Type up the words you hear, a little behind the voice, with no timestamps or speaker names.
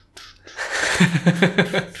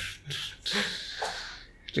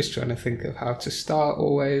Just trying to think of how to start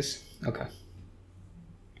always. Okay.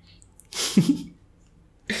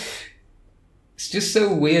 It's just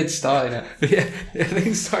so weird starting it. Yeah, I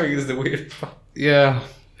think starting is the weird part. Yeah.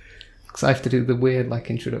 Because I have to do the weird,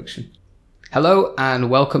 introduction. Hello, and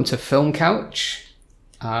welcome to Film Couch.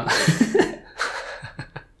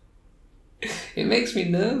 It makes me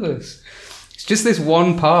nervous. It's just this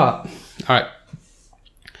one part. All right.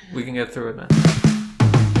 We can get through it now.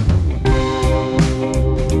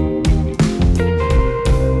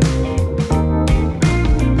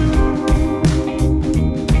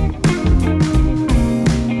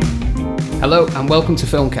 Hello and welcome to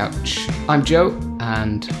Film Couch. I'm Joe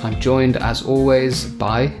and I'm joined as always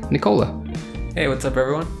by Nicola. Hey, what's up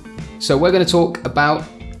everyone? So we're going to talk about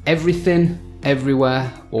everything,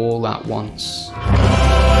 everywhere, all at once.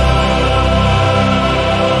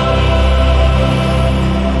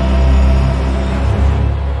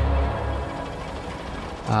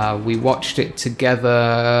 We watched it together,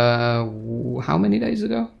 how many days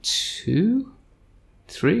ago? 2?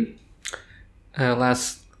 3?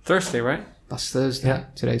 Last Thursday, right? Last Thursday. Yeah.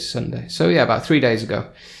 Today's Sunday. So yeah, about 3 days ago.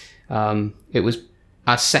 It was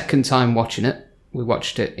our second time watching it. We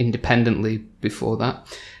watched it independently before that.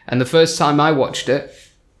 And the first time I watched it,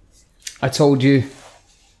 I told you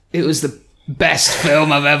it was the best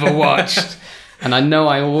film I've ever watched. And I know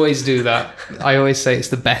I always do that. I always say it's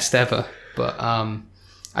the best ever. But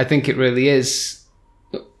I think it really is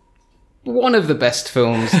one of the best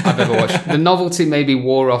films I've ever watched. The novelty maybe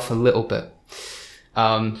wore off a little bit.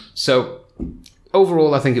 So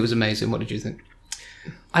overall, I think it was amazing. What did you think?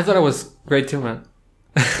 I thought it was great too, man.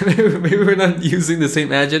 Maybe we're not using the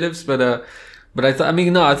same adjectives, but I thought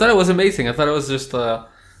it was amazing. I thought it was just a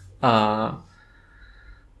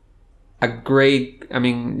great. I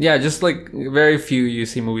mean, yeah, just like very few you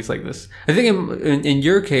see movies like this. I think in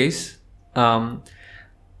your case,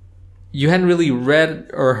 you hadn't really read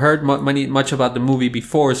or heard much about the movie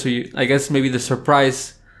before, so I guess maybe the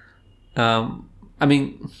surprise. I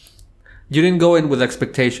mean, you didn't go in with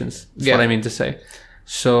expectations. That's what I mean to say.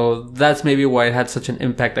 So that's maybe why it had such an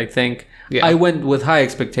impact, I think. Yeah. I went with high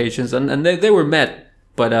expectations, and they were met.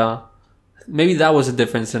 But maybe that was a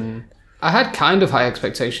difference. I had kind of high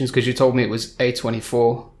expectations because you told me it was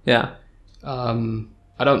A24. Yeah.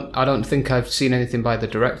 I don't think I've seen anything by the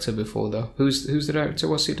director before, though. Who's the director?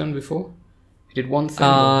 What's he done before? He did one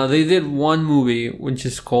thing? They did one movie, which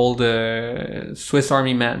is called Swiss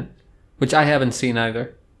Army Man, which I haven't seen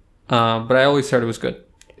either. But I always heard it was good.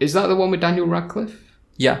 Is that the one with Daniel Radcliffe?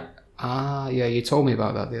 Yeah. Ah, yeah, you told me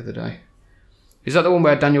about that the other day. Is that the one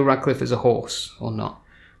where Daniel Radcliffe is a horse, or not?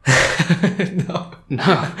 No.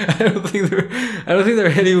 I don't think there are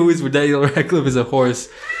any movies where Daniel Radcliffe is a horse.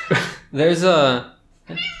 There's a...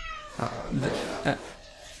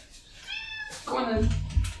 Go on then.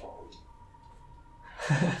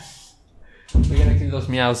 We gotta keep those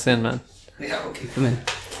meows in, man. Yeah, we'll keep them in.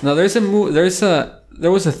 No, there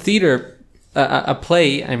was a theater, a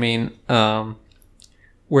play, I mean,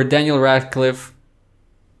 where Daniel Radcliffe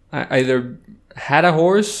either had a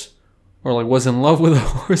horse or was in love with a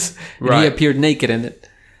horse, and right. He appeared naked in it.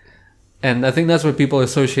 And I think that's why people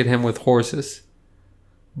associate him with horses.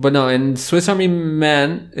 But no, in Swiss Army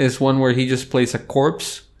Man is one where he just plays a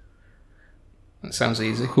corpse. That sounds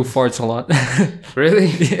easy. Who farts a lot. Really?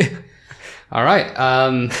 Yeah. All right.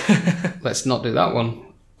 Let's not do that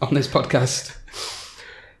one on this podcast.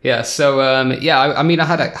 Yeah, so, I mean, I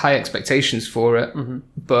had high expectations for it,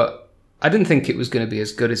 but I didn't think it was going to be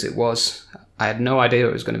as good as it was. I had no idea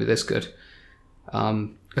it was going to be this good.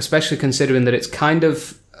 Especially considering that it's kind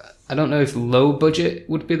of, I don't know if low budget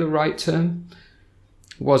would be the right term.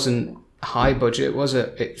 It wasn't high budget, was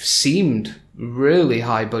it? It seemed really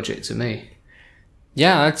high budget to me.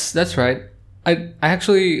 Yeah, that's right. I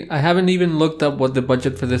haven't even looked up what the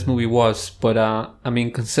budget for this movie was, but I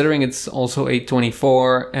mean, considering it's also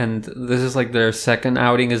A24 and this is their second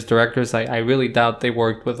outing as directors, I really doubt they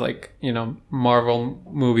worked with Marvel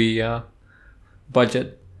movie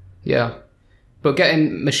budget. Yeah, but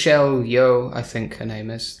getting Michelle Yeoh, I think her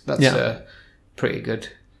name is, that's a pretty good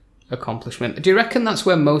accomplishment. Do you reckon that's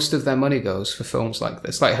where most of their money goes for films like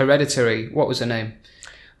this? Like Hereditary, what was her name?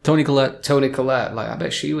 Toni Collette. I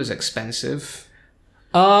bet she was expensive.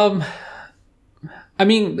 I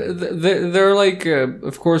mean, they're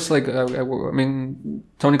of course, I mean,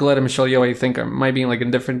 Toni Collette and Michelle Yeoh, I think, might be in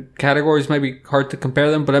different categories. Might be hard to compare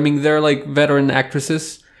them, but I mean, they're veteran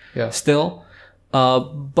actresses. Yeah. Still,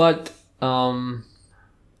 but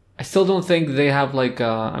I still don't think they have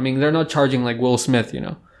I mean, they're not charging Will Smith,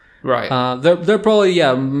 Right. They're probably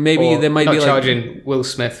maybe or they might not be charging Will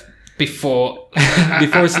Smith before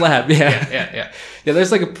before slap. Yeah. yeah. Yeah,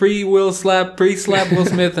 there's like a pre-Will slap, pre-slap Will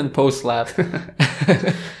Smith, and post-slap.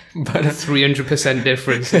 But 300%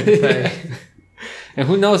 difference in pay. And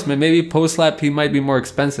who knows, man? Maybe post-slap he might be more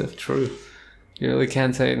expensive. True. You really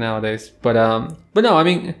can't say it nowadays. But no, I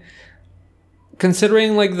mean,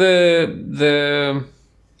 considering like the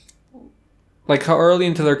like how early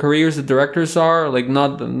into their careers the directors are, like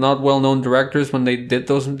not well-known directors when they did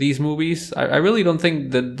these movies, I really don't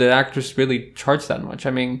think that the actors really charge that much.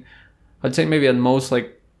 I mean, I'd say maybe at most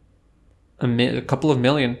like a couple of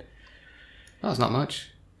million. That's not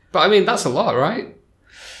much. But I mean, that's a lot, right?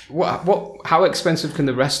 How expensive can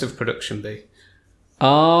the rest of production be?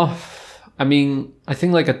 I mean, I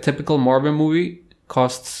think like a typical Marvel movie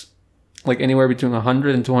costs like anywhere between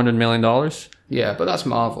 $100 and $200 million. Yeah, but that's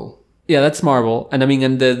Marvel. Yeah, that's Marvel. And I mean,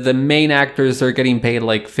 and the main actors are getting paid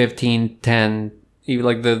like 15, 10, even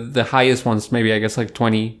like the highest ones, maybe I guess like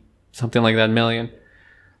 20, something like that million.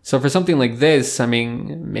 So for something like this, I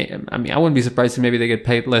mean, I wouldn't be surprised if maybe they get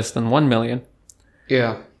paid less than 1 million.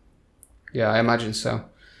 Yeah. Yeah, I imagine so.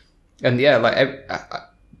 And yeah, like,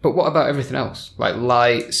 but what about everything else? Like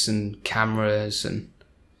lights and cameras and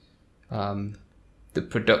the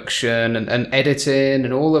production and editing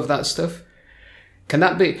and all of that stuff? Can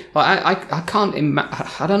that be, like, I can't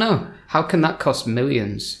I don't know. How can that cost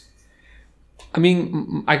millions? I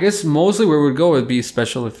mean, I guess mostly where we'd go would be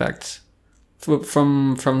special effects.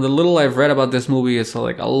 From the little I've read about this movie, it's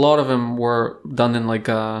like a lot of them were done in like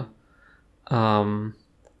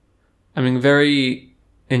very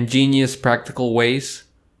ingenious, practical ways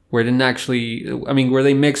where it didn't actually, where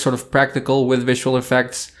they mix sort of practical with visual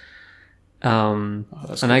effects. And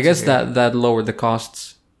I guess that lowered the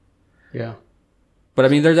costs. Yeah. But I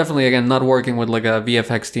mean, they're definitely, again, not working with like a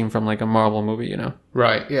VFX team from like a Marvel movie, you know?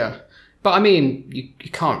 Right, yeah. But I mean, you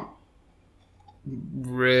can't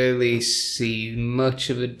really see much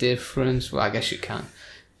of a difference. Well, I guess you can.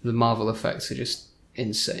 The Marvel effects are just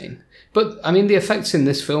insane. But I mean, the effects in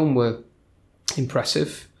this film were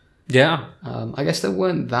impressive. Yeah. I guess there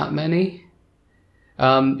weren't that many.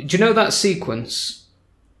 Do you know that sequence?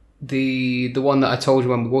 The one that I told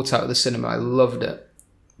you when we walked out of the cinema, I loved it.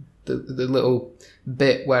 The little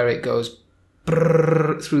bit where it goes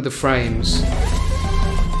brrr through the frames.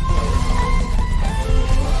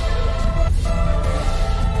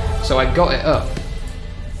 So I got it up,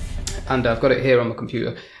 and I've got it here on my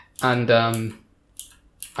computer, and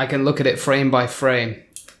I can look at it frame by frame.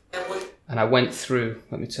 And I went through.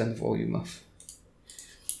 Let me turn the volume off.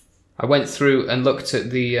 I went through and looked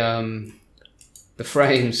at the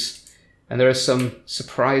frames, and there are some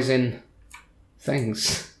surprising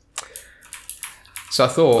things. So I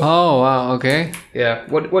thought, oh wow, okay, yeah.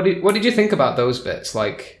 What did you think about those bits?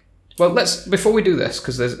 Like, well, before we do this,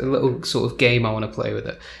 because there's a little sort of game I want to play with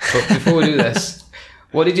it. But before we do this,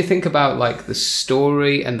 what did you think about like the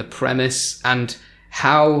story and the premise, and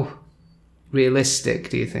how realistic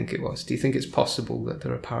do you think it was? Do you think it's possible that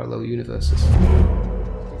there are parallel universes? Do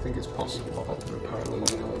you think it's possible that there are parallel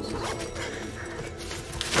universes?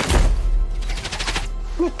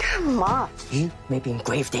 Nick, come on. You may be in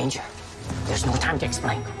grave danger. There's no time to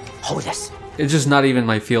explain. Hold this. It's just not even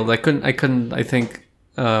my field. I couldn't. I think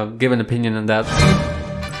give an opinion on that.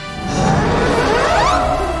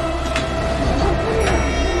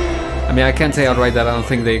 I mean, I can't say outright that I don't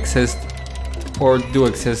think they exist or do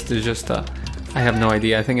exist. It's just I have no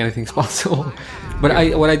idea. I think anything's possible.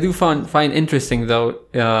 But what I do find interesting though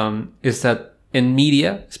is that in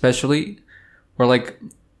media, especially, where like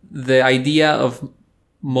the idea of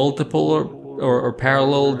multiple or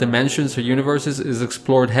parallel dimensions or universes is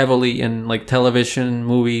explored heavily in like television,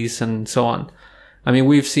 movies, and so on. I mean,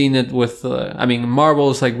 we've seen it with,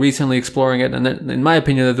 Marvel's like recently exploring it, and in my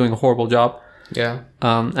opinion, they're doing a horrible job. Yeah.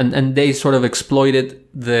 And they sort of exploited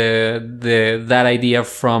that idea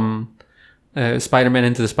from Spider-Man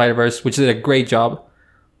Into the Spider-Verse, which did a great job,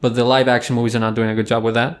 but the live action movies are not doing a good job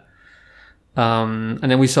with that. And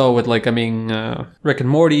then we saw with like, Rick and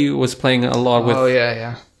Morty was playing a lot with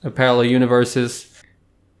parallel universes.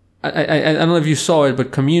 I don't know if you saw it,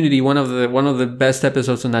 but Community, one of the best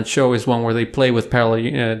episodes on that show is one where they play with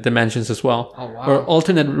parallel dimensions as well. Oh, wow. Or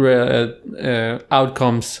alternate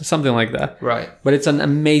outcomes, something like that. Right. But it's an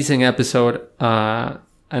amazing episode,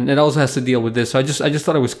 and it also has to deal with this. So I just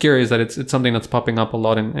thought it was curious that it's something that's popping up a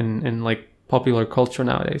lot in like popular culture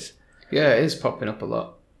nowadays. Yeah, it is popping up a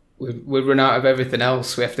lot. We've run out of everything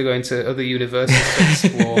else. We have to go into other universes to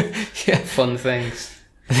explore fun things.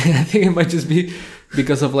 I think it might just be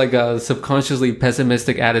because of like a subconsciously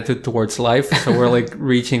pessimistic attitude towards life. So we're like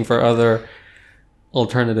reaching for other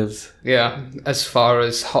alternatives. Yeah, as far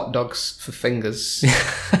as hot dogs for fingers.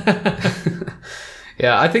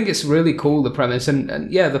 Yeah, I think it's really cool, the premise.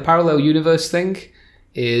 And yeah, the parallel universe thing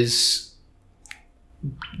is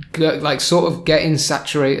like sort of getting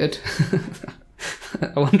saturated.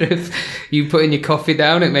 I wonder if you putting your coffee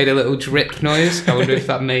down, it made a little drip noise. I wonder if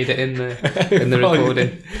that made it in the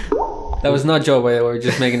recording. That was not Joe, by the way. We're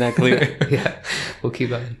just making that clear. Yeah, we'll keep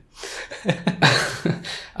that in.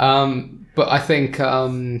 But I think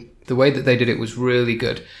the way that they did it was really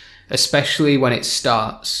good, especially when it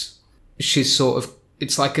starts. She's sort of,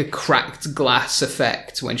 it's like a cracked glass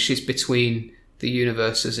effect when she's between the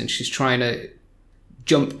universes and she's trying to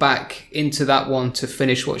jump back into that one to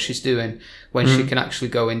finish what she's doing when she can actually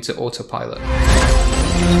go into autopilot.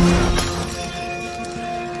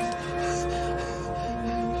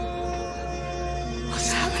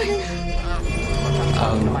 What's happening?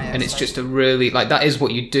 And it's just a really, like, that is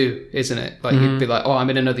what you do, isn't it? Like, you'd be like, oh, I'm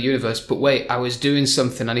in another universe, but wait, I was doing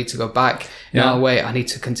something, I need to go back. Yeah. No, wait, I need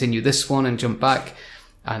to continue this one and jump back.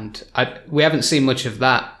 And we haven't seen much of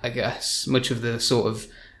that, I guess. Much of the sort of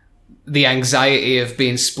the anxiety of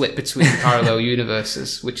being split between parallel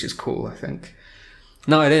universes, which is cool, I think.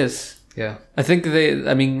 No, it is. Yeah. I think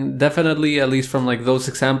definitely, at least from like those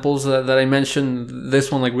examples that I mentioned,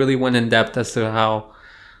 this one like really went in depth as to how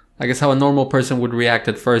a normal person would react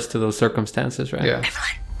at first to those circumstances, right? Yeah.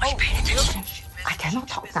 Evelyn, are you paying attention? I cannot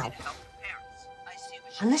talk now.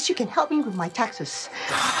 Unless you can help me with my taxes.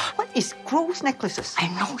 What is gross necklaces? I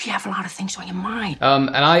know you have a lot of things on your mind.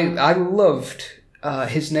 And I loved,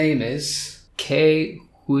 his name is Ke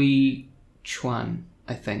Huy Chuan,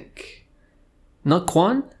 I think. Not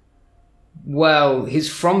Quan? Well,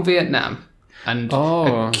 he's from Vietnam. And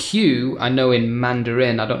a Q, I know in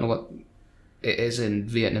Mandarin, I don't know what it is in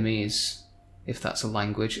Vietnamese, if that's a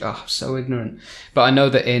language. Oh, I'm so ignorant. But I know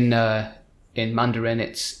that in Mandarin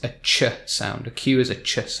it's a ch sound. A Q is a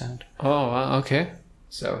ch sound. Oh, wow, okay.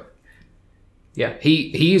 So, yeah,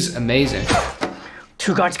 he's amazing.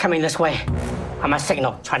 2 guards coming this way. I'm a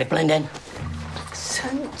signal. Try to blend in. 神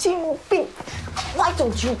经病. Why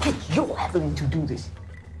don't you get your Evelyn to do this?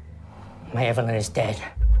 My Evelyn is dead.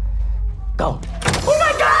 Go. Oh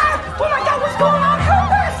my God! Oh my God, what's going on?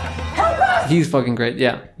 Help us! Help us! He's fucking great,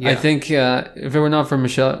 yeah. I think if it were not for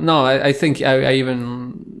Michelle... No, I think I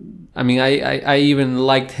even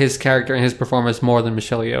liked his character and his performance more than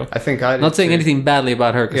Michelle Yeoh. I think I did not saying too. anything badly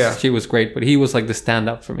about her, because she was great, but he was like the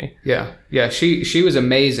stand-up for me. Yeah, she was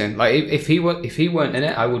amazing. Like if he weren't in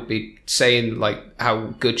it, I would be saying like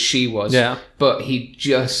how good she was. Yeah. But he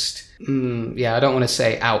just, I don't want to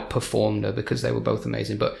say outperformed her because they were both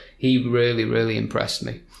amazing, but he really, really impressed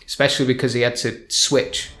me, especially because he had to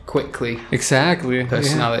switch quickly. Exactly.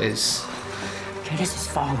 Personalities. Get us as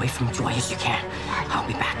far away from Joy as you can. I'll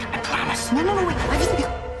be back, I promise. No, wait. I didn't...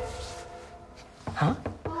 Huh?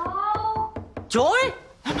 Joy?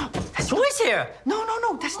 No, Joy's here. No,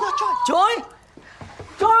 that's not Joy. Joy?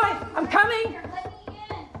 Joy, I'm coming.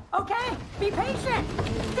 Okay, be patient.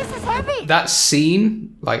 This is heavy. That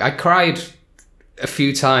scene, like, I cried a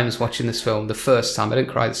few times watching this film. The first time, I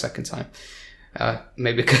didn't cry the second time.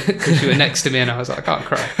 Maybe because you were next to me and I was like, I can't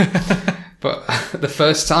cry. But the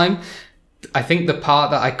first time, I think the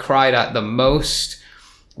part that I cried at the most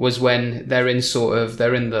was when they're in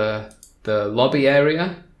the lobby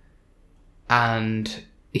area and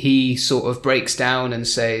he sort of breaks down and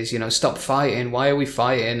says, stop fighting. Why are we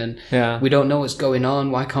fighting? And we don't know what's going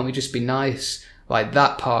on. Why can't we just be nice? Like,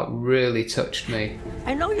 that part really touched me.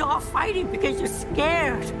 I know you're all fighting because you're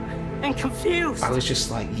scared and confused. I was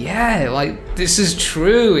just like, yeah, like, this is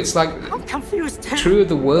true. It's like, I'm confused too. True of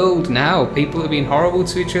the world now. People are being horrible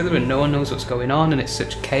to each other and no one knows what's going on and it's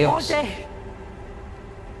such All chaos. day.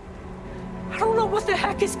 I don't know what the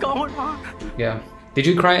heck is going on. Yeah. Did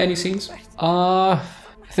you cry at any scenes? I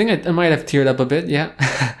think I might have teared up a bit, yeah.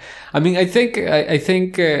 I mean, I think it's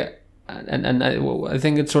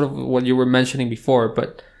sort of what you were mentioning before,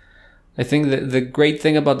 but I think that the great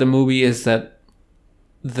thing about the movie is that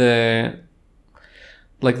the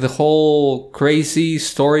whole crazy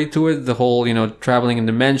story to it, the whole, traveling in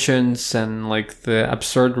dimensions and like the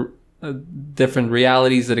absurd different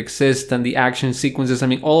realities that exist and the action sequences. I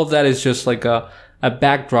mean, all of that is just like a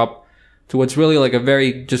backdrop to what's really like a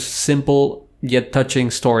very just simple yet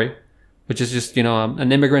touching story, which is just,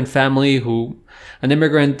 an immigrant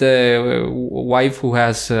wife who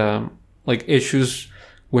has like issues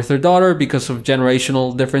with her daughter because of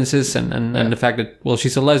generational differences and the fact that, well,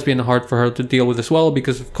 she's a lesbian, hard for her to deal with as well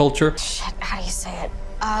because of culture. Shit, how do you say it?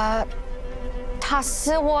 他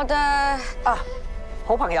是我的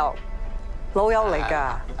好朋友，老友嚟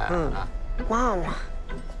㗎。Mom,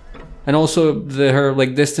 and also her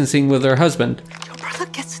like distancing with her husband. Your brother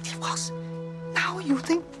gets a divorce. Now you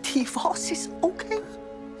think divorce is okay?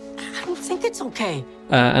 I don't think it's okay.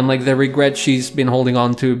 And like the regret she's been holding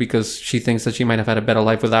on to because she thinks that she might have had a better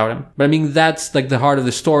life without him. But I mean, that's like the heart of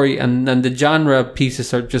the story, and the genre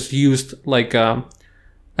pieces are just used like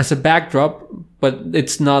as a backdrop, but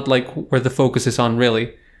it's not like where the focus is on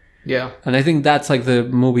really. Yeah. And I think that's like the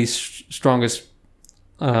movie's strongest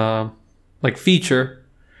like feature.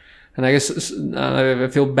 And I guess I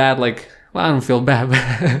feel bad, like, well, I don't feel bad,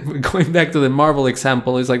 but going back to the Marvel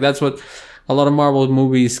example, is like that's what a lot of Marvel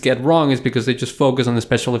movies get wrong, is because they just focus on the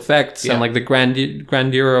special effects and like the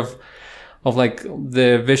grandeur of like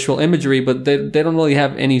the visual imagery, but they don't really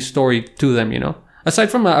have any story to them, you know? Aside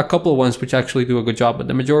from a couple of ones which actually do a good job, but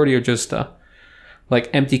the majority are just like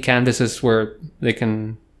empty canvases where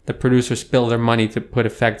the producers spill their money to put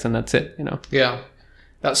effects, and that's it, you know? Yeah.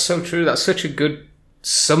 That's so true. That's such a good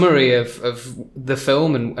summary of the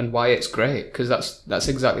film and why it's great, because that's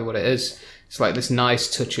exactly what it is. It's like this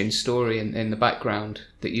nice, touching story in the background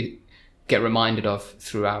that you get reminded of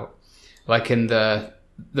throughout. Like in the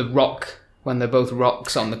rock, when they're both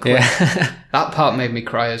rocks on the cliff. Yeah. That part made me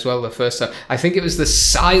cry as well the first time. I think it was the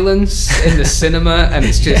silence in the cinema, and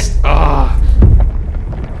it's just,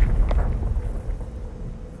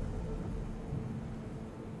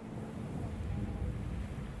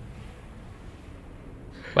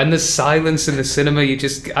 When there's silence in the cinema, you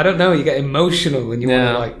just, I don't know, you get emotional and you want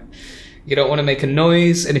to like, you don't want to make a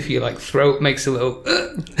noise, and if your like throat makes a little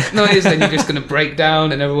noise, then you're just going to break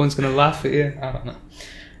down and everyone's going to laugh at you. I don't know.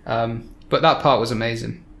 But that part was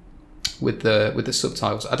amazing with the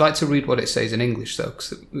subtitles. I'd like to read what it says in English though,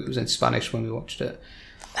 because it was in Spanish when we watched it.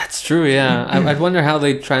 That's true, yeah. I'd wonder how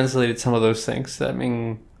they translated some of those things. I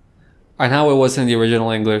mean, and how it was in the original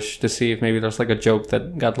English, to see if maybe there's like a joke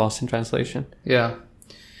that got lost in translation. Yeah.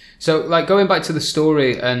 So, like, going back to the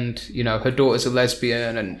story, and, you know, her daughter's a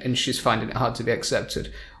lesbian and she's finding it hard to be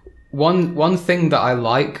accepted. One thing that I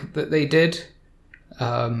like that they did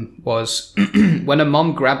was when her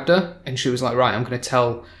mom grabbed her and she was like, right, I'm going to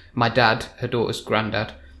tell my dad, her daughter's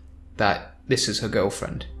granddad, that this is her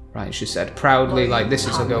girlfriend, right? She said proudly, like, this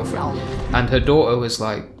is her girlfriend. And her daughter was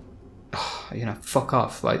like, oh, you know, fuck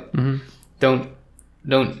off. Like, don't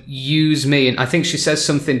use me. And I think she says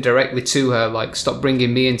something directly to her, like, stop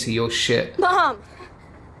bringing me into your shit. Mom!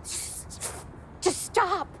 Just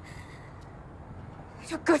stop!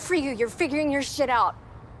 You're good for you. You're figuring your shit out.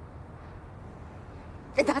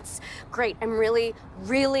 That's great. I'm really,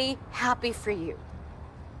 really happy for you.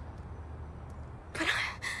 But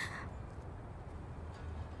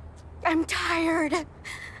I'm tired.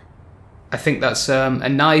 I think that's a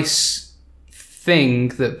nice thing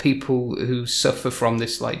that people who suffer from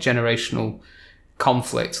this like generational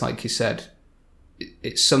conflict, like you said,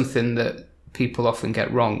 it's something that people often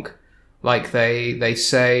get wrong. Like they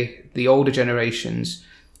say the older generations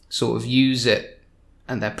sort of use it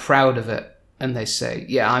and they're proud of it, and they say,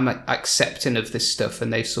 yeah, I'm accepting of this stuff,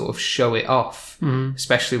 and they sort of show it off,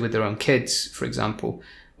 especially with their own kids, for example,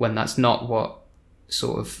 when that's not what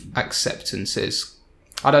sort of acceptance is.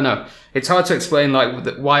 I don't know. It's hard to explain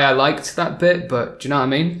like why I liked that bit, but do you know what I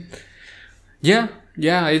mean? Yeah.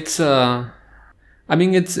 It's. I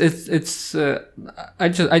mean, it's. I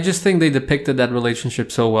just think they depicted that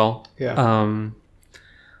relationship so well. Yeah.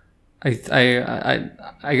 I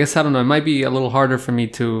guess, I don't know. It might be a little harder for me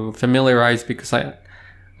to familiarize because I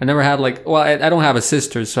never had like. Well, I don't have a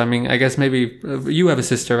sister, so I mean, I guess maybe you have a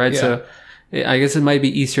sister, right? Yeah. So I guess it might be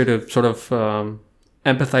easier to sort of.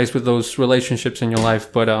 Empathize with those relationships in your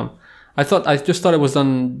life, but I just thought it was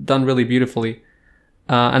done really beautifully,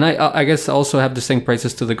 and I guess I also have to sing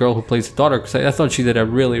praises to the girl who plays the daughter, because I thought she did a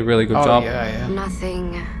really, really good job. Yeah.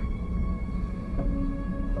 Nothing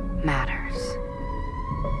matters.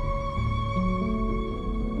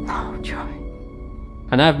 Oh, Joy.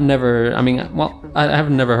 And I have never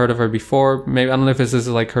heard of her before. Maybe I don't know if this is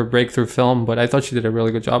like her breakthrough film, but I thought she did a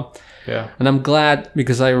really good job. Yeah. And I'm glad,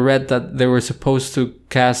 because I read that they were supposed to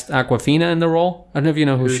cast Awkwafina in the role. I don't know if you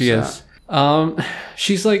know who she is.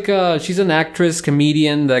 She's like she's an actress,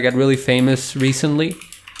 comedian that got really famous recently.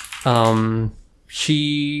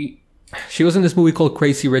 She was in this movie called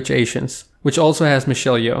Crazy Rich Asians, which also has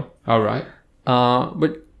Michelle Yeoh. All right.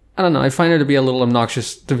 But I don't know. I find her to be a little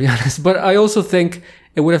obnoxious, to be honest. But I also think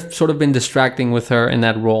it would have sort of been distracting with her in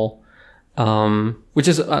that role. Which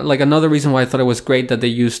is like another reason why I thought it was great that they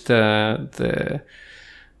used the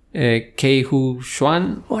Ke Huy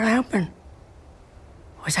Quan. What happened?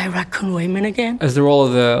 Was I Raccoon Wayman again? As the role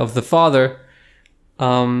of the father.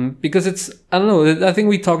 Because it's, I don't know, I think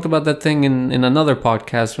we talked about that thing in another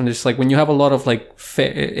podcast, when it's like, when you have a lot of like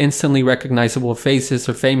instantly recognizable faces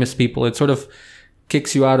or famous people, it sort of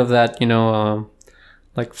kicks you out of that, you know,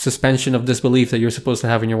 like suspension of disbelief that you're supposed to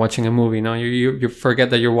have when you're watching a movie. You know, you forget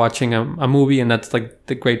that you're watching a movie, and that's like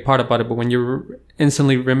the great part about it. But when you're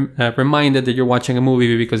instantly reminded that you're watching a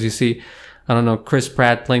movie because you see, I don't know, Chris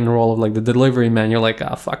Pratt playing the role of like the delivery man, you're like,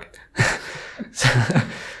 ah, fuck it.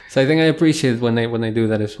 So I think I appreciate when they do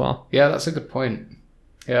that as well. Yeah, that's a good point.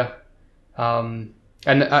 Yeah. And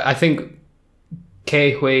I think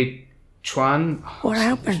Ke Huy Chuan... What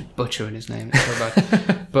happened? Butchering his name. It's so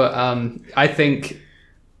bad. But I think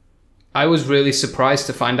I was really surprised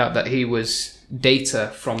to find out that he was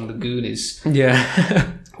Data from the Goonies.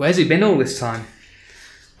 Yeah. Where's he been all this time?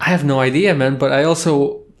 I have no idea, man. But I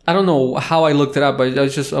don't know how I looked it up. But I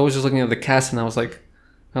was just looking at the cast, and I was like,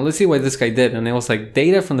 now let's see what this guy did. And it was like,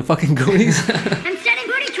 Data from the fucking Goonies. I'm setting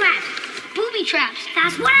booby traps. Booby traps.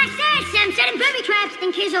 That's what I said. I'm setting booby traps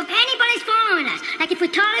in case of anybody's following us. Like if we're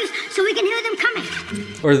toddlers, so we can hear them coming.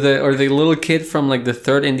 Or the little kid from like the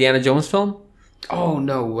third Indiana Jones film. Oh,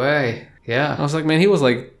 no way. Yeah. I was like, man, he was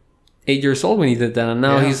like 8 years old when he did that. And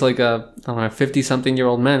now he's like a, I don't know,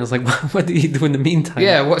 50-something-year-old man. It's like, what did he do in the meantime?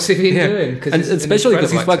 Yeah, what's he been doing? And especially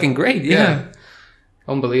because he's fucking great. Yeah.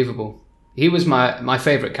 Unbelievable. He was my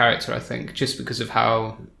favourite character, I think, just because of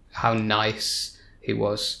how nice he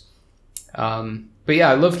was. But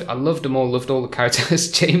yeah, I loved them all. Loved all the characters.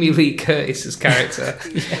 Jamie Lee Curtis's character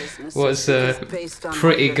was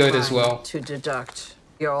pretty good as well. To deduct,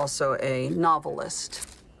 you're also a novelist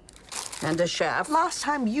and a chef. Last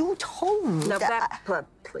time you told me that.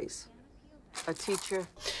 Please, a teacher.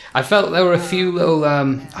 I felt there were a few little,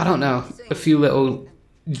 I don't know, a few little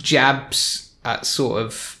jabs at sort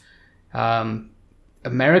of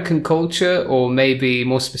American culture, or maybe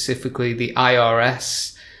more specifically the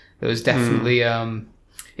IRS. There was definitely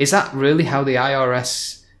is that really how the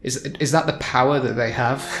IRS is that the power that they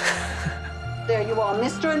have? There you are,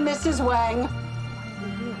 Mr. and Mrs. Wang.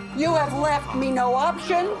 You have left me no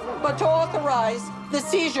option but to authorize the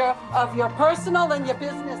seizure of your personal and your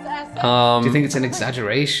business assets. Do you think it's an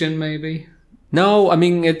exaggeration, maybe? No, I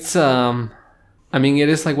mean it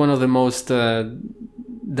is like one of the most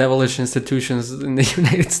devilish institutions in the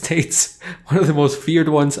United States, one of the most feared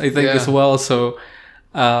ones, I think, as well. So,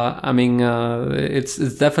 it's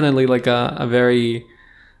definitely like a very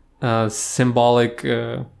symbolic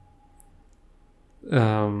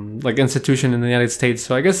like institution in the United States.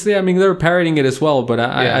 So I guess they're parodying it as well. But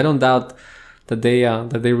I don't doubt that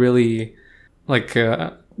they really like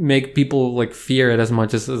make people like fear it as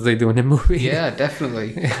much as they do in the movie. Yeah,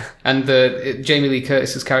 definitely. And Jamie Lee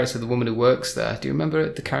Curtis's character, the woman who works there, do you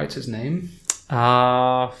remember the character's name?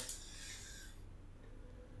 I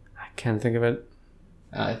can't think of it.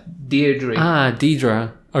 Deirdre.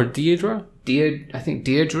 Deidre. Or Deirdre? I think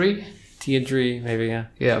Deirdre. Deirdre, maybe, yeah.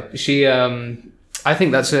 Yeah, she, I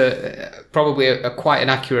think that's probably a quite an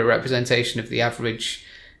accurate representation of the average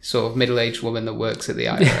sort of middle-aged woman that works at the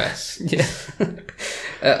IRS. Yeah.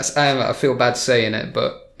 I feel bad saying it,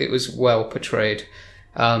 but it was well portrayed.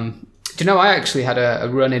 Do you know, I actually had a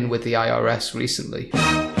run-in with the IRS recently.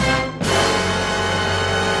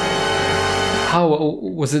 How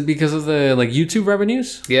was it? Because of the like YouTube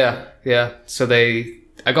revenues? Yeah. So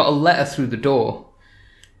I got a letter through the door,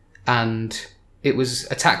 and it was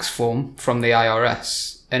a tax form from the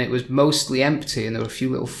IRS, and it was mostly empty, and there were a few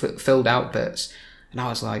little filled out bits. And I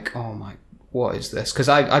was like, oh my, what is this? Because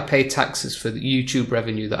I pay taxes for the YouTube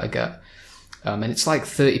revenue that I get. And it's like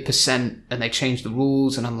 30%, and they changed the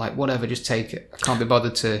rules, and I'm like, whatever, just take it. I can't be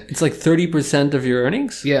bothered to... It's like 30% of your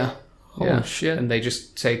earnings? Yeah. Oh, shit. And they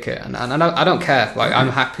just take it. And I don't care. Like, I'm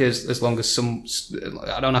happy as long as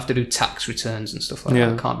I don't have to do tax returns and stuff like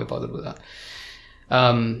that. I can't be bothered with that.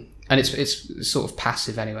 And it's sort of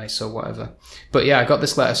passive anyway, so whatever. But yeah, I got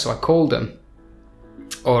this letter, so I called them.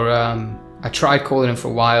 Or I tried calling them for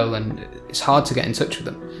a while, and it's hard to get in touch with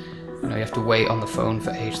them. You know, you have to wait on the phone for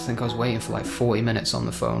ages. I think I was waiting for like 40 minutes on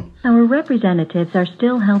the phone. Our representatives are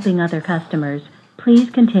still helping other customers. Please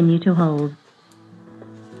continue to hold.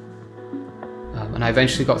 And I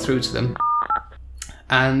eventually got through to them.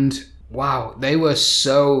 And wow, they were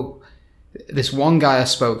so... This one guy I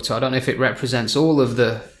spoke to, I don't know if it represents all of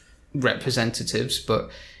the representatives, but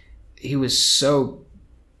he was so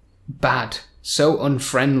bad, so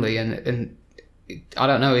unfriendly, and I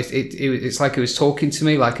don't know, it's like he was talking to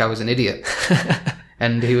me like I was an idiot.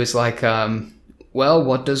 And he was like, well,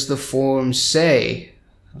 what does the form say?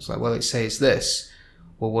 I was like, well, it says this.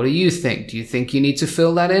 Well, what do you think? Do you think you need to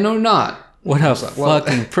fill that in or not? What a like, well,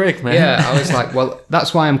 fucking prick, man. Yeah, I was like, well,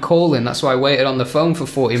 that's why I'm calling. That's why I waited on the phone for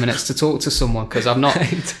 40 minutes to talk to someone, because I'm not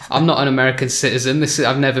an American citizen.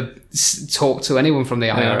 I've never talked to anyone from the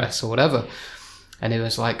IRS or whatever. And he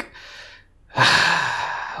was like,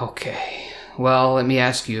 okay, well, let me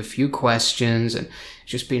ask you a few questions, and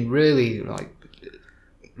just being really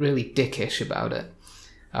dickish about it.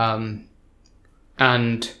 And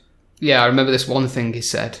yeah, I remember this one thing he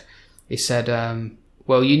said. He said,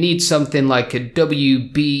 well, you need something like a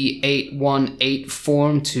WB-818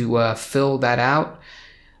 form to fill that out.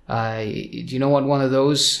 Do you know what one of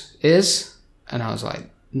those is? And I was like,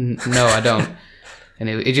 no, I don't. And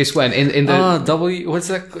it just went in the... Oh, what's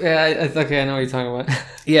that? Yeah, okay, I know what you're talking about.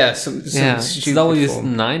 Yeah, some stupid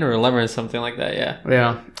form. 9 or 11 or something like that, yeah.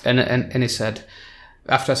 Yeah, and he said,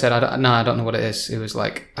 after I said, I don't know what it is, it was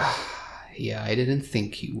like... yeah, I didn't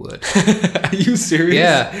think you would. Are you serious?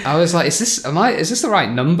 Yeah, I was like, is this the right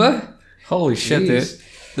number? Holy shit, dude.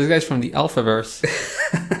 This guy's from the Alphaverse.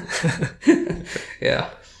 Yeah.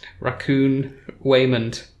 Raccoon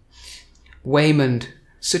Waymond. Waymond.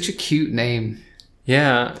 Such a cute name.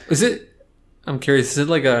 Yeah. I'm curious, is it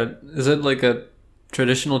like a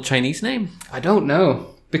traditional Chinese name? I don't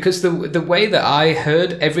know. Because the way that I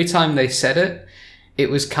heard every time they said it, it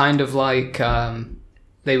was kind of like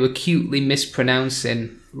they were cutely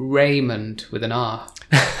mispronouncing Raymond with an R.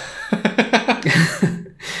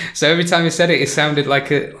 So every time he said it, it sounded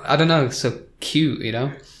like I don't know, so cute, you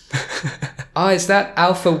know? Oh, is that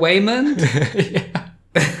Alpha Waymond? Yeah.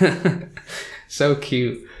 So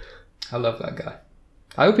cute. I love that guy.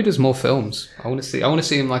 I hope he does more films. I want to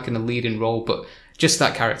see him like in a leading role, but just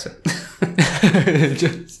that character.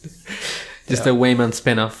 just a Waymond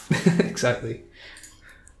spin-off. Exactly.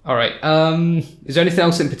 All right. Is there anything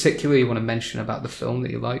else in particular you want to mention about the film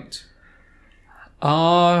that you liked?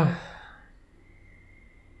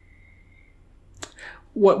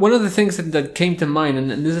 One of the things that came to mind,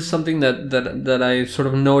 and this is something that I sort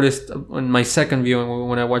of noticed on my second viewing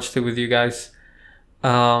when I watched it with you guys.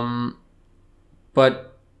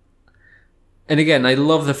 But, and again, I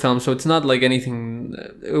love the film, so it's not like anything.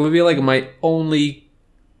 It would be like my only,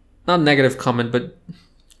 not negative comment, but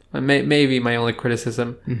maybe my only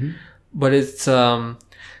criticism. Mm-hmm. But it's so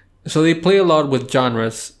they play a lot with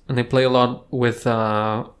genres, and they play a lot with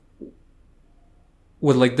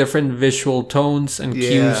like different visual tones and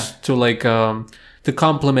cues to like to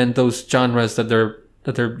complement those genres that they're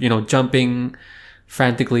jumping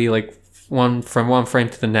frantically like one frame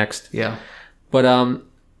to the next. Yeah. But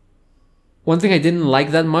one thing I didn't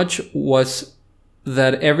like that much was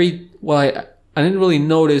that I didn't really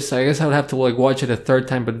notice. I guess I would have to like watch it a third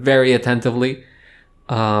time, but very attentively.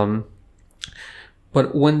 But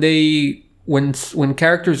when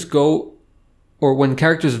characters go, or when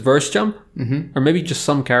characters verse jump, mm-hmm. or maybe just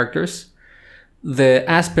some characters, the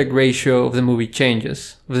aspect ratio of the movie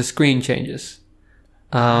changes, of the screen changes.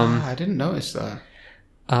 I didn't notice that.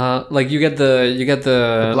 Like you get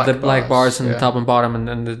the black bars on the top and bottom,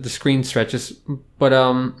 and the screen stretches. But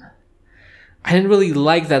I didn't really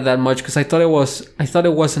like that much because I thought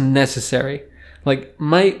it wasn't necessary. Like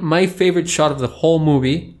my favorite shot of the whole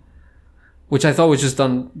movie, which I thought was just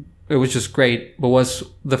done, it was just great, but was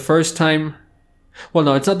the first time. Well,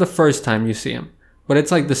 no, it's not the first time you see him, but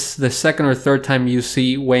it's like the second or third time you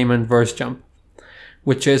see Waymond verse jump,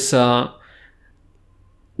 which is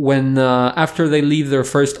when after they leave their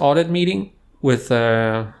first audit meeting with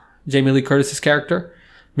Jamie Lee Curtis's character,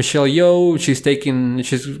 Michelle Yeoh, she's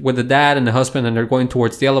with the dad and the husband, and they're going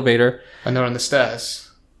towards the elevator. And they're on the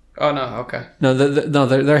stairs. Oh no, okay. No,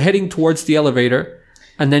 they're heading towards the elevator,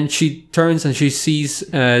 and then she turns and she sees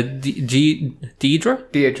Deirdre,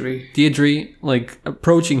 like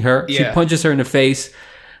approaching her. Yeah. She punches her in the face,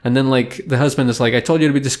 and then like the husband is like, "I told you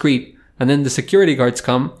to be discreet." And then the security guards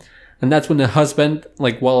come. And that's when the husband,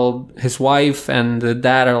 like, while his wife and the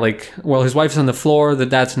dad are like, well, his wife's on the floor, the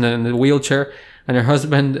dad's in the wheelchair, and her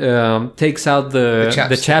husband takes out the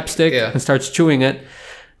chapstick and starts chewing it.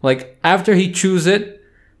 Like, after he chews it,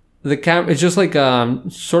 the it's just like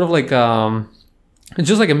sort of like it's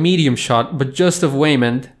just like a medium shot, but just of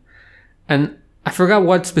Waymond. And I forgot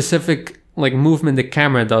what specific like movement the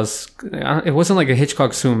camera does. It wasn't like a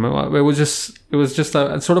Hitchcock zoom. It was just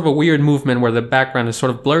a sort of a weird movement where the background is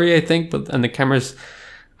sort of blurry, I think, and the camera's,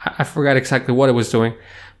 I forgot exactly what it was doing.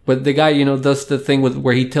 But the guy, does the thing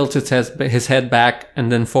where he tilts his head back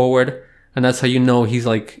and then forward, and that's how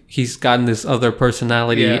he's gotten this other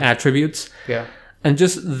personality attributes. Yeah. And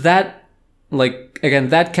just that, like, again,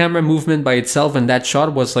 that camera movement by itself and that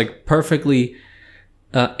shot was like perfectly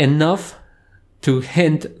enough to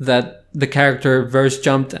hint that the character verse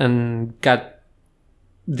jumped and got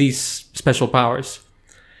these special powers.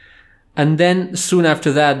 And then soon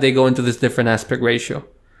after that, they go into this different aspect ratio.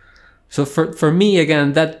 So for me,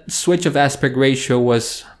 again, that switch of aspect ratio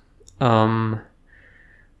was,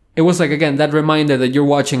 it was like, again, that reminder that you're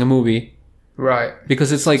watching a movie. Right.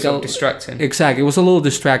 Because it's like... So distracting. Exactly. It was a little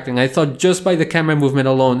distracting. I thought just by the camera movement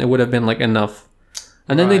alone, it would have been like enough.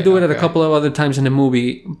 And then they do it at a couple of other times in the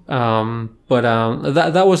movie. But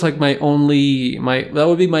that was like that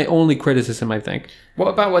would be my only criticism, I think. What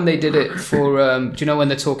about when they did it for, do you know when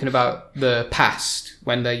they're talking about the past,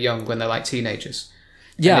 when they're young, when they're like teenagers?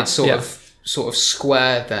 Yeah. And it's sort of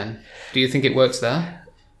square then. Do you think it works there?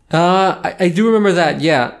 I do remember that,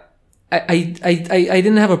 yeah. I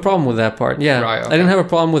didn't have a problem with that part. Yeah, right, okay. I didn't have a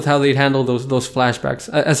problem with how they'd handle those flashbacks.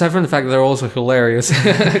 Aside from the fact that they're also hilarious,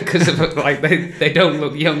 because like they don't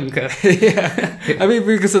look younger. Yeah, I mean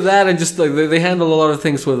because of that, and just like they handle a lot of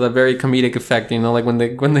things with a very comedic effect. You know, like when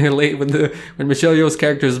Michelle Yeoh's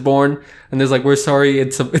character is born, and there's like, we're sorry,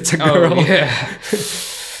 it's a girl. Oh, yeah.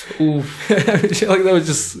 Oof. Like that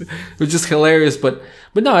was just hilarious, but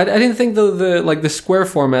no, I didn't think the square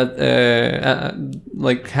format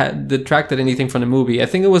had detracted anything from the movie. I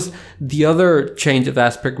think it was the other change of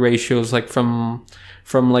aspect ratios, like from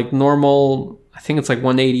like normal, I think it's like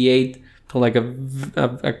 188 to like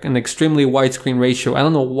an extremely widescreen ratio. I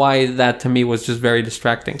don't know why that to me was just very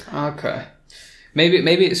distracting. Okay,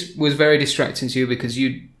 maybe it was very distracting to you because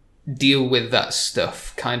you deal with that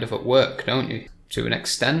stuff kind of at work, don't you? To an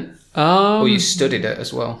extent, or you studied it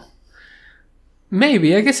as well.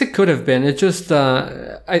 Maybe, I guess it could have been. It just,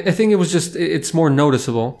 I think it was just, it's more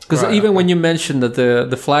noticeable because even when you mentioned that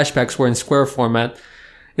the flashbacks were in square format,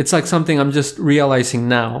 it's like something I'm just realizing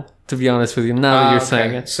now. To be honest with you, now that you're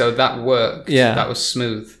saying it, so that worked. Yeah, that was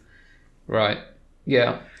smooth. Right.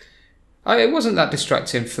 Yeah. It wasn't that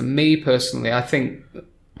distracting for me personally. I think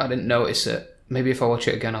I didn't notice it. Maybe if I watch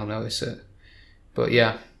it again, I'll notice it. But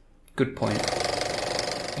yeah, good point.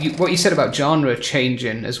 What you said about genre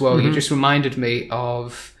changing as well, you just reminded me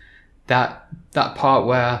of that part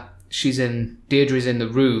where Deirdre's in the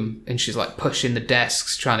room and she's like pushing the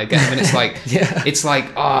desks trying to get them, and it's like it's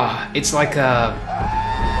like a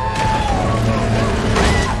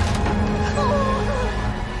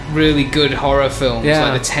really good horror film. Yeah.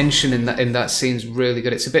 Like the tension in that scene's really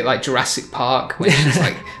good. It's a bit like Jurassic Park when she's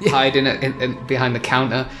like hiding in behind the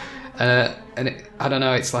counter, and I don't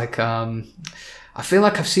know. It's like I feel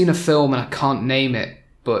like I've seen a film and I can't name it,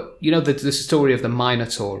 but you know the story of the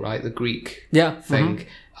Minotaur, right? The Greek thing.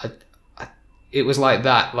 It was like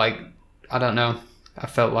that. Like, I don't know. I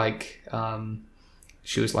felt like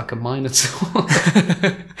she was like a Minotaur.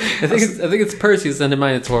 I think it's Perseus and the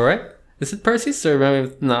Minotaur, right? Is it Perseus or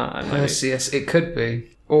Perseus? It could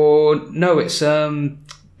be. Or no, it's the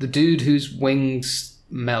dude whose wings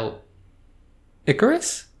melt.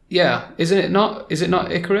 Icarus? Yeah, isn't it not? Is it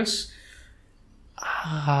not Icarus?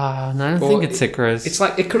 No, I don't think it's Icarus. It's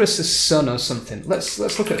like Icarus' son or something. Let's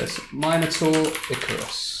look at this. Minotaur,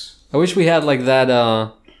 Icarus. I wish we had like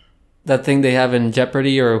that thing they have in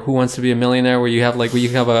Jeopardy or Who Wants to Be a Millionaire, where you have a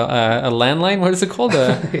landline. What is it called?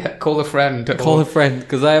 Yeah, call a friend. Call a friend,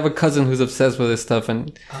 because I have a cousin who's obsessed with this stuff,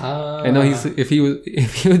 and I know if he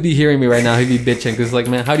would be hearing me right now, he'd be bitching because like,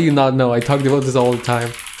 man, how do you not know? I talk about this all the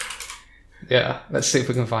time. Yeah, let's see if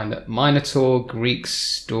we can find it. Minotaur Greek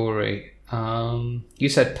story. You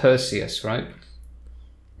said Perseus, right?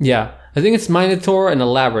 Yeah, I think it's Minotaur and a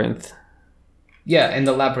labyrinth. Yeah, in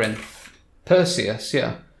the labyrinth. Perseus,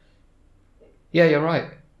 yeah. Yeah, you're right.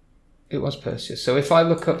 It was Perseus. So if I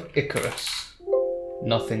look up Icarus,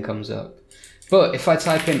 nothing comes up. But if I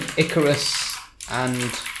type in Icarus and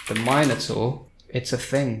the Minotaur, it's a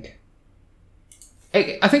thing.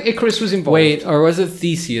 I think Icarus was involved. Wait, or was it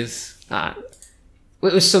Theseus?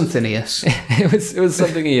 It was something Eos. it was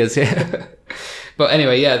something Eos, yeah. But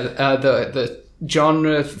anyway, yeah, the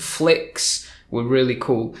genre flicks were really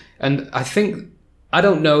cool. And I think, I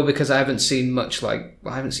don't know because I haven't seen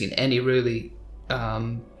any really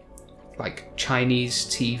like Chinese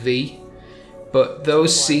TV. But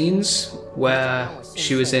those scenes where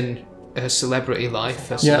she was in her celebrity life,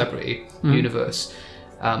 her celebrity universe,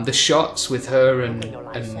 the shots with her and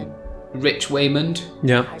Rich Waymond.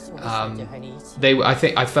 Yeah.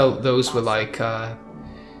 I felt those were like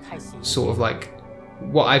sort of like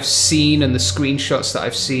what I've seen and the screenshots that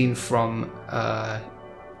I've seen from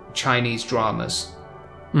Chinese dramas.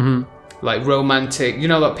 Mm-hmm. Like romantic, you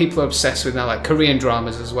know, like people are obsessed with now, like Korean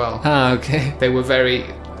dramas as well. Ah, okay. They were very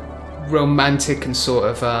romantic and sort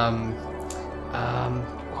of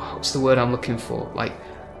what's the word I'm looking for? Like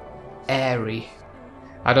airy.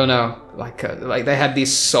 I don't know, like they had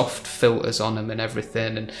these soft filters on them and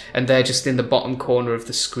everything, and they're just in the bottom corner of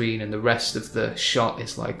the screen, and the rest of the shot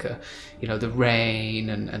is like the rain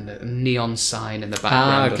and the neon sign in the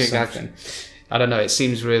background or something. Gotcha. I don't know. It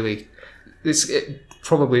seems really, it's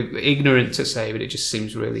probably ignorant to say, but it just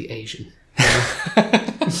seems really Asian.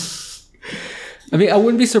 I mean, I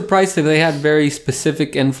wouldn't be surprised if they had very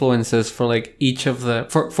specific influences for like each of the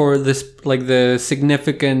for this, like the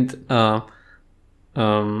significant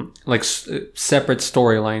separate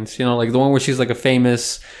storylines, you know, like the one where she's like a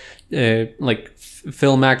famous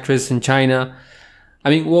film actress in China. I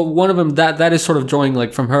mean, well, one of them that is sort of drawing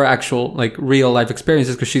like from her actual like real life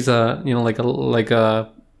experiences, because she's like a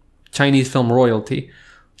Chinese film royalty.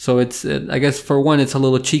 So it's I guess for one it's a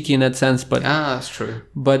little cheeky in that sense, but that's true.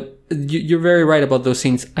 But you're very right about those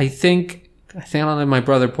scenes. I think I don't know if my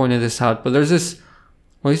brother pointed this out, but there's this,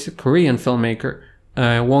 well, he's a Korean filmmaker,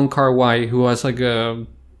 Wong Kar-wai, who has like a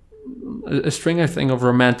string, I think, of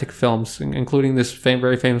romantic films, including this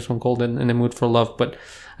very famous one called In the Mood for Love. But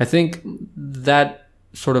I think that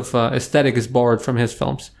sort of aesthetic is borrowed from his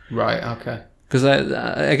films. Right. Okay. Because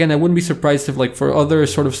I wouldn't be surprised if, like, for other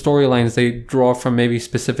sort of storylines, they draw from maybe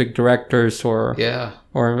specific directors or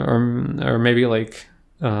maybe like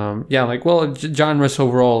genres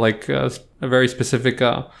overall, like a very specific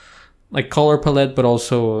like color palette, but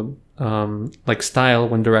also like style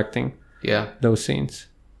when directing. Yeah, those scenes.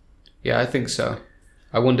 Yeah, I think so.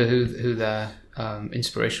 I wonder who their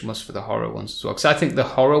inspiration was for the horror ones as well. Because I think the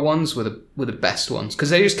horror ones were the best ones, because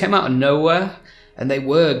they just came out of nowhere and they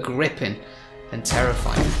were gripping and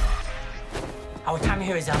terrifying. Our time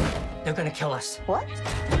here is up. They're gonna kill us. What?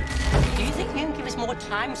 Do you think you can give us more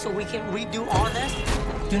time so we can redo all of this?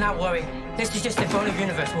 Do not worry. This is just the photo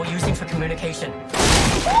universe we're using for communication.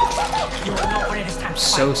 You will know when it is time to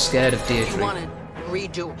fight. So scared of Deirdre. You want to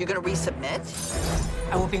redo? You're gonna resubmit?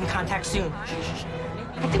 I will be in contact soon.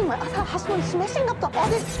 정말 하수원 숨을 생각도 안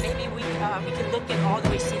해. Maybe we can look at all the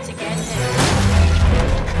receipts again.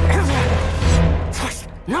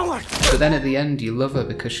 But then at the end, you love her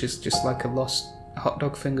because she's just like a lost hot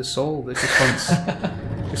dog finger soul that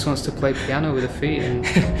just wants to play piano with her feet. And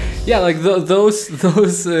yeah, like those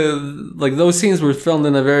scenes were filmed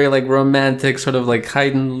in a very like romantic sort of like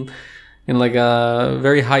heightened, in like a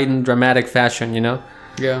very heightened dramatic fashion, you know.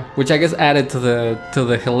 Yeah. Which I guess added to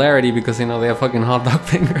the hilarity, because you know they have fucking hot dog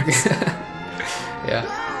fingers.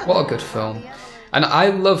 Yeah. What a good film. And I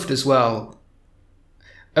loved as well.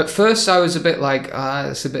 At first I was a bit like,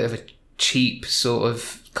 it's a bit of a cheap sort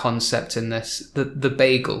of concept in this. The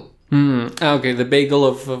bagel. Okay, the bagel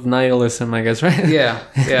of nihilism, I guess, right? Yeah.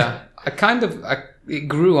 It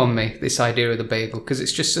grew on me, this idea of the bagel, because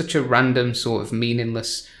it's just such a random sort of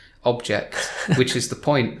meaningless object, which is the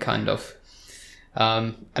point, kind of.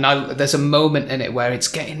 And there's a moment in it where it's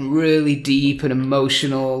getting really deep and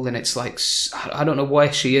emotional, and it's like, I don't know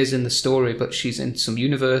where she is in the story, but she's in some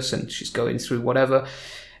universe and she's going through whatever,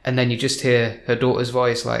 and then you just hear her daughter's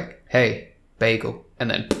voice like, "Hey, bagel," and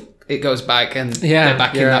then it goes back and they're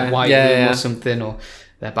back in that white room or something, or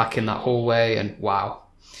they're back in that hallway, and wow.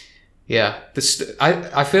 Yeah,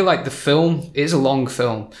 I feel like the film is a long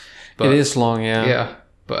film. But it is long, yeah. Yeah.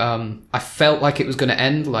 But I felt like it was going to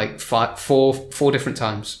end like four different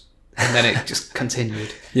times, and then it just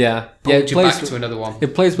continued. Pulled you back to another one.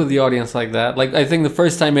 It plays with the audience like that. Like, I think the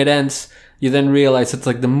first time it ends, you then realize it's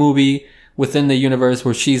like the movie within the universe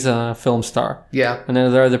where she's a film star. Yeah. And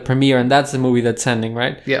then there's the premiere, and that's the movie that's ending,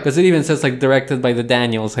 right? Yeah. Because it even says like directed by the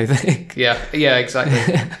Daniels, I think. Yeah,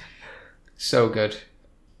 exactly. So good.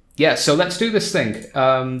 Yeah, so let's do this thing.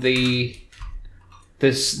 Let me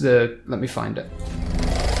find it.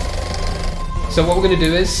 So what we're going to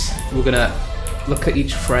do is we're going to look at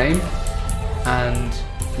each frame, and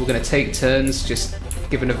we're going to take turns just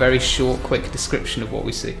giving a very short, quick description of what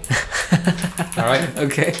we see. All right?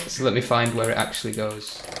 Okay. So let me find where it actually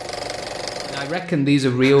goes. And I reckon these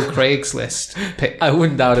are real Craigslist picks. I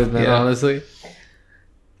wouldn't doubt it, man, honestly.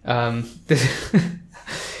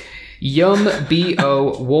 Yum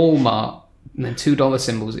B.O. Walmart, and then $2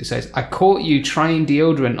 symbols. It says, "I caught you trying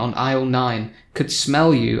deodorant on aisle 9. Could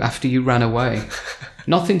smell you after you ran away.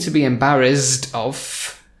 Nothing to be embarrassed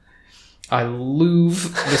of. I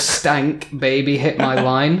loove the stank, baby, hit my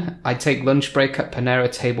line. I take lunch break at Panera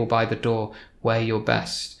table by the door. Wear your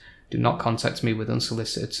best. Do not contact me with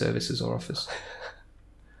unsolicited services or offers."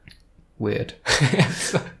 Weird.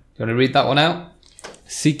 You want to read that one out?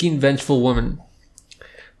 Seeking vengeful woman.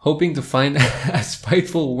 Hoping to find a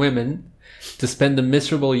spiteful woman to spend a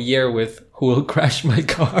miserable year with, who will crash my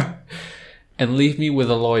car and leave me with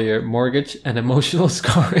a lawyer, mortgage, and emotional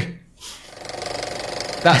scarring.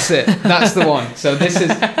 That's it. That's the one. So this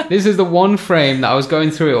is the one frame that I was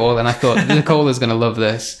going through it all, and I thought Nicola's going to love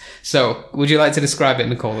this. So would you like to describe it,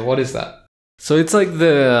 Nicola? What is that? So it's like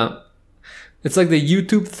the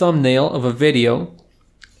YouTube thumbnail of a video,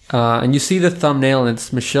 and you see the thumbnail, and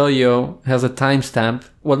it's Michelle Yeoh has a timestamp.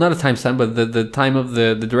 Well, not a timestamp, but the time of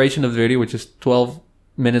the duration of the video, which is 12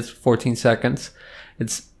 minutes 14 seconds.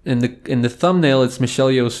 It's in the thumbnail. It's Michelle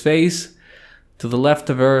Yeoh's face. To the left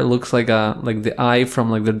of her, it looks like the eye from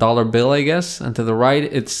like the dollar bill, I guess. And to the right,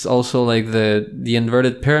 it's also like the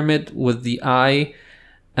inverted pyramid with the eye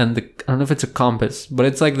and I don't know if it's a compass, but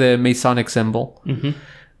it's like the Masonic symbol. Mm-hmm.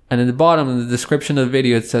 And in the bottom, in the description of the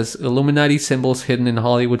video, it says Illuminati symbols hidden in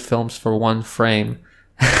Hollywood films for one frame.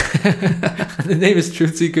 The name is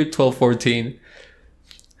Truth Seeker 1214.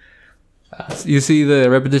 You see the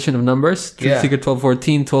repetition of numbers? Truth Seeker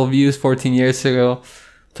 1214, 12 views, 14 years ago.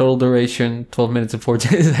 Total duration, 12 minutes and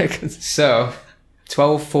 14 seconds. So,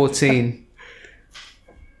 12:14.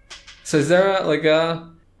 So is there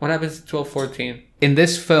what happens at 12:14? In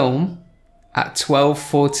this film, at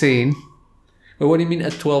 12:14... Wait, what do you mean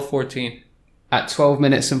at 12:14? At 12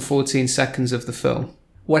 minutes and 14 seconds of the film.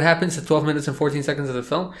 What happens at 12 minutes and 14 seconds of the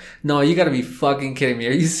film? No, you gotta be fucking kidding me.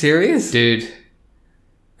 Are you serious? Dude.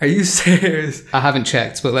 Are you serious? I haven't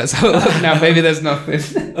checked, but let's have a look now. Maybe there's nothing.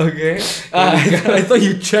 Okay. I thought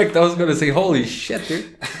you checked. I was going to say, holy shit,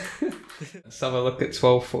 dude. Let's have a look at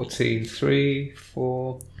 12:14. 3,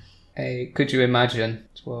 4, 8. Could you imagine?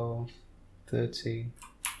 12, 13.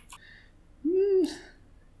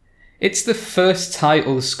 It's the first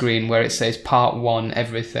title screen where it says part 1,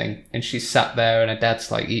 everything. And she's sat there and her dad's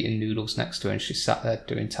like eating noodles next to her and she's sat there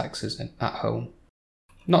doing taxes at home.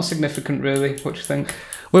 Not significant, really. What do you think?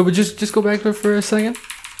 Wait, but just go back there for a second.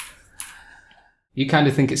 You kind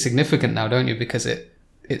of think it's significant now, don't you? Because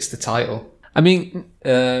it's the title. I mean,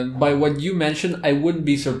 by what you mentioned, I wouldn't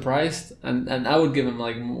be surprised, and I would give them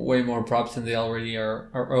like way more props than they already are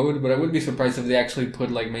owed. But I wouldn't be surprised if they actually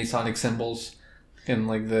put like Masonic symbols in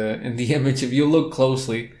like in the image if you look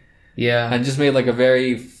closely. Yeah, and just made like a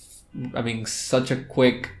very, such a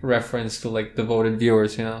quick reference to like devoted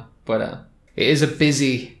viewers, you know. But it is a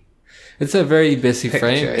busy. It's a very busy picture,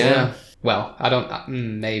 frame, yeah. Well, I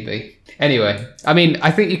don't... maybe. Anyway, I mean,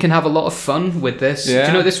 I think you can have a lot of fun with this. Yeah. Do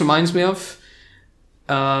you know what this reminds me of?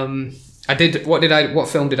 What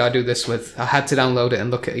film did I do this with? I had to download it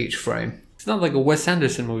and look at each frame. It's not like a Wes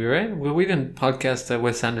Anderson movie, right? We didn't podcast a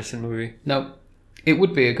Wes Anderson movie. No. It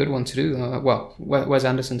would be a good one to do. Wes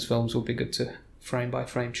Anderson's films would be good to frame by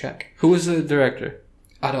frame check. Who was the director?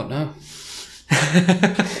 I don't know.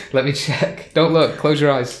 Let me check. Don't look. Close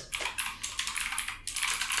your eyes.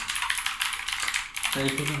 Are you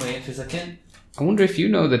picking my interest again? I wonder if you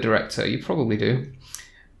know the director. You probably do.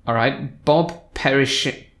 All right. Bob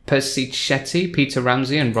Persichetti, Peter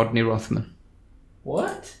Ramsey, and Rodney Rothman.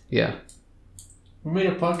 What? Yeah. We made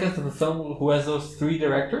a podcast of a film who has those 3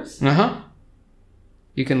 directors? Uh-huh.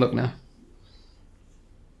 You can look now.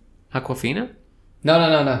 Aquafina? No.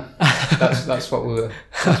 That's what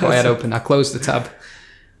That's what I had open. I closed the tab. What?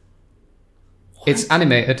 It's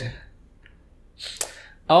animated.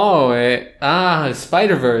 Oh,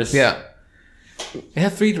 Spider-Verse. Yeah. They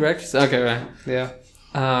have 3 directors. Okay, right. Yeah.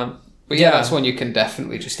 But yeah, that's one you can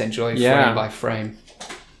definitely just enjoy frame by frame.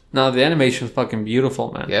 No, the animation's fucking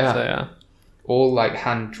beautiful, man. Yeah. So, yeah. All like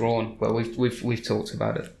hand drawn. Well, we've talked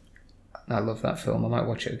about it. I love that film. I might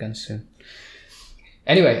watch it again soon.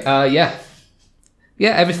 Anyway, yeah,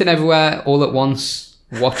 Everything Everywhere All at Once.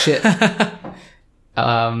 Watch it.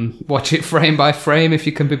 Watch it frame by frame if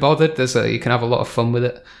you can be bothered. You can have a lot of fun with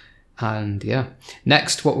it. And yeah,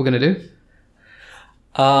 next, what we're gonna do?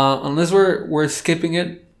 Unless we're skipping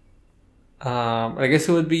it, I guess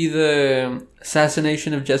it would be the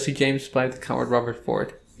assassination of Jesse James by the coward Robert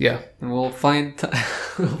Ford. Yeah, and we'll find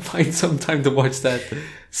some time to watch that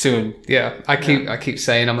soon. Yeah, I keep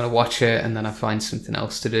saying I'm gonna watch it, and then I find something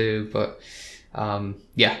else to do. But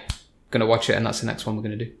gonna watch it, and that's the next one we're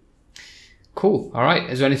gonna do. Cool. All right.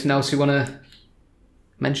 Is there anything else you want to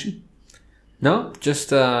mention? No,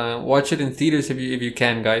 just watch it in theaters if you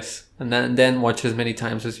can, guys, and then watch it as many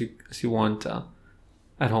times as you want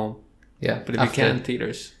at home. Yeah, but if you can,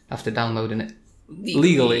 theaters after downloading it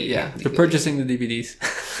legally. Yeah, for purchasing the DVDs.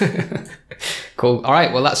 Cool. All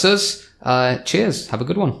right. Well, that's us. Cheers. Have a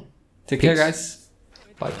good one. Take care, guys.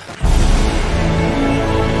 Bye.